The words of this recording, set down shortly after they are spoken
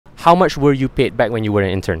How much were you paid back when you were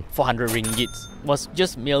an intern? 400 ringgit was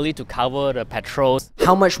just merely to cover the petrols.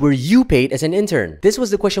 How much were you paid as an intern? This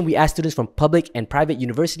was the question we asked students from public and private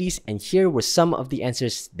universities, and here were some of the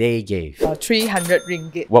answers they gave. 300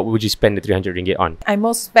 ringgit. What would you spend the 300 ringgit on? I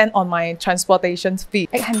most spent on my transportation fee.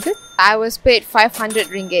 800? I was paid 500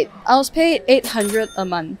 ringgit. I was paid 800 a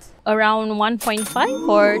month. Around 1.5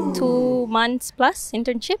 for 2 months plus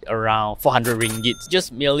internship. Around 400 ringgit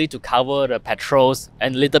just merely to cover the petrols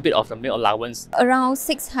and a little bit of the meal allowance. Around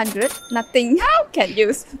 600. Nothing can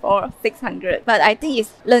use for 600. But I think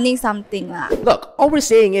it's learning something lah. Look, all we're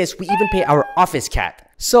saying is we even pay our office cat.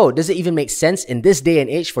 So, does it even make sense in this day and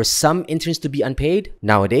age for some interns to be unpaid?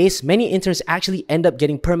 Nowadays, many interns actually end up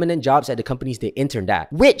getting permanent jobs at the companies they interned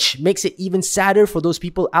at, which makes it even sadder for those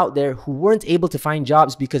people out there who weren't able to find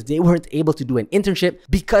jobs because they weren't able to do an internship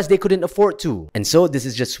because they couldn't afford to. And so, this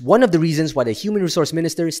is just one of the reasons why the Human Resource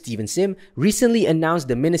Minister, Stephen Sim, recently announced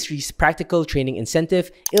the ministry's practical training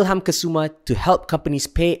incentive, ILHAM KESUMA, to help companies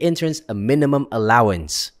pay interns a minimum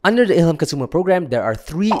allowance. Under the ILHAM KESUMA program, there are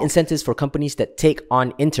 3 incentives for companies that take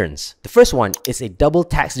on interns. The first one is a double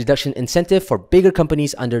tax deduction incentive for bigger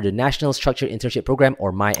companies under the National Structured Internship Program,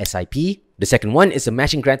 or MySIP. The second one is a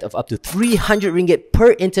matching grant of up to 300 ringgit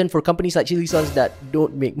per intern for companies like cilisosmy that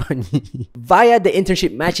don't make money via the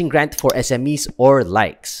internship matching grant for SMEs or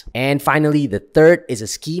likes. And finally, the third is a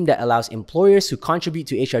scheme that allows employers who contribute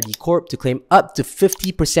to HRD Corp to claim up to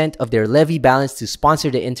 50% of their levy balance to sponsor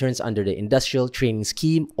the interns under the Industrial Training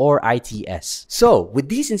Scheme, or ITS. So, with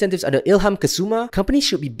these incentives under ILHAM KESUMA, companies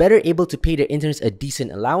should be better able to pay their interns a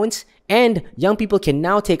decent allowance, and young people can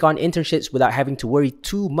now take on internships without having to worry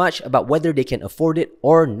too much about whether they can afford it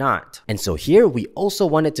or not. And so here, we also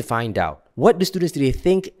wanted to find out, what do students today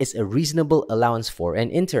think is a reasonable allowance for an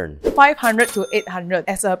intern? 500 to 800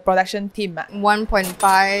 as a production team.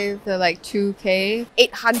 1.5 to like 2k.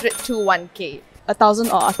 800 to 1k. 1,000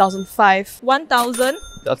 or 1,005. 1,000.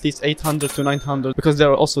 At least 800 to 900 because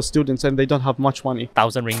there are also students and they don't have much money.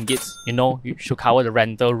 1,000 ringgit, you should cover the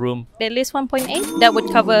rental room. At least 1.8. That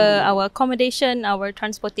would cover our accommodation, our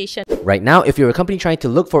transportation. Right now, if you're a company trying to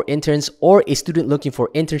look for interns or a student looking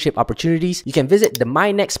for internship opportunities, you can visit the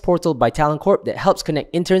My Next portal by Talent Corp that helps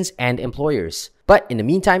connect interns and employers. But in the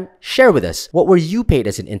meantime, share with us, what were you paid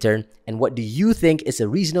as an intern, and what do you think is a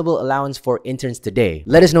reasonable allowance for interns today?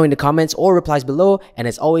 Let us know in the comments or replies below, and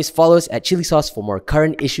as always, follow us at Chili Sauce for more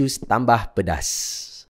current issues tambah pedas.